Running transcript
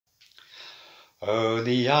Oh,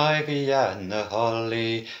 the ivy and the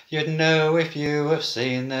holly, you'd know if you have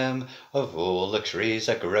seen them. Of all the trees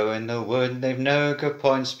that grow in the wood, they've no good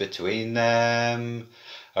points between them.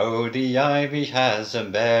 Oh, the ivy has a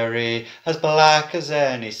berry as black as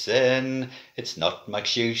any sin. It's not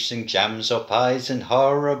much use in jams or pies and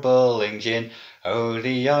horrible in gin. Oh,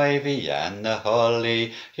 the ivy and the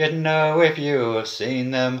holly, you'd know if you have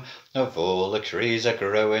seen them. Of all the trees that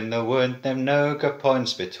grow in the wood, they've no good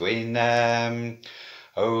points between them.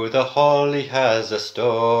 Oh, the holly has a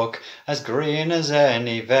stalk as green as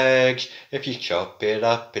any veg. If you chop it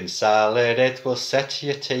up in salad, it will set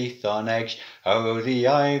your teeth on edge. Oh, the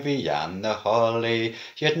ivy and the holly,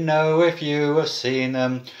 you'd know if you have seen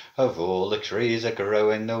them. Of all the trees that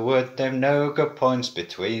grow in the wood, they've no good points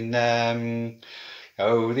between them.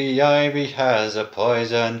 Oh, the ivy has a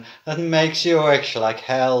poison that makes you itch like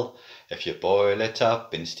hell. If you boil it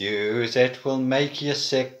up in stews, it will make you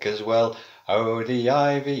sick as well. Oh, the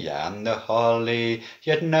ivy and the holly,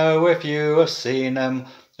 you'd know if you have seen them.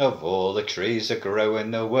 Of all the trees that grow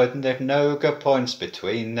in the wood, they've no good points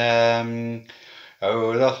between them.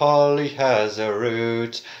 Oh, the holly has a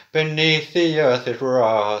root, beneath the earth it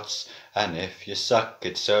rots, and if you suck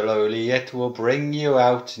it slowly, it will bring you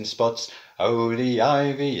out in spots. Oh, the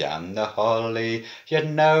ivy and the holly, you'd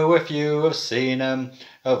know if you have seen 'em.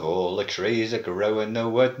 Of all the trees that grow in the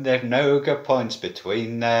wood, they've no good points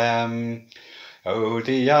between them. Oh,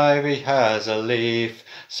 the ivy has a leaf,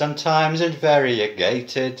 sometimes it's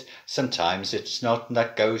variegated, sometimes it's not,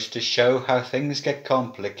 that goes to show how things get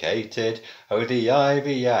complicated. Oh, the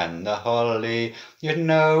ivy and the holly, you'd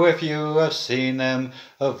know if you have seen them.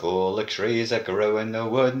 Of all the trees that grow in the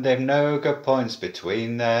wood, they've no good points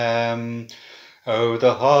between them. Oh,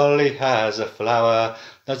 the holly has a flower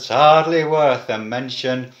that's hardly worth a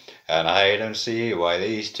mention, and I don't see why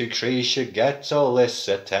these two trees should get all this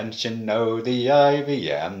attention. Oh, the ivy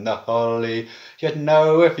and the holly, you'd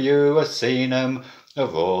know if you had seen 'em.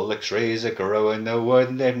 Of all the trees that grow in the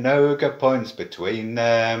wood, they've no good points between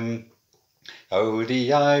them. Oh,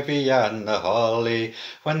 the ivy and the holly,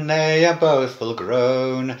 when they are both full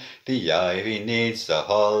grown, the ivy needs the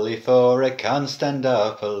holly, for it can't stand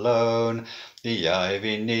up alone. The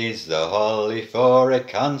ivy needs the holly, for it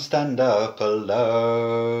can't stand up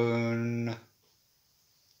alone.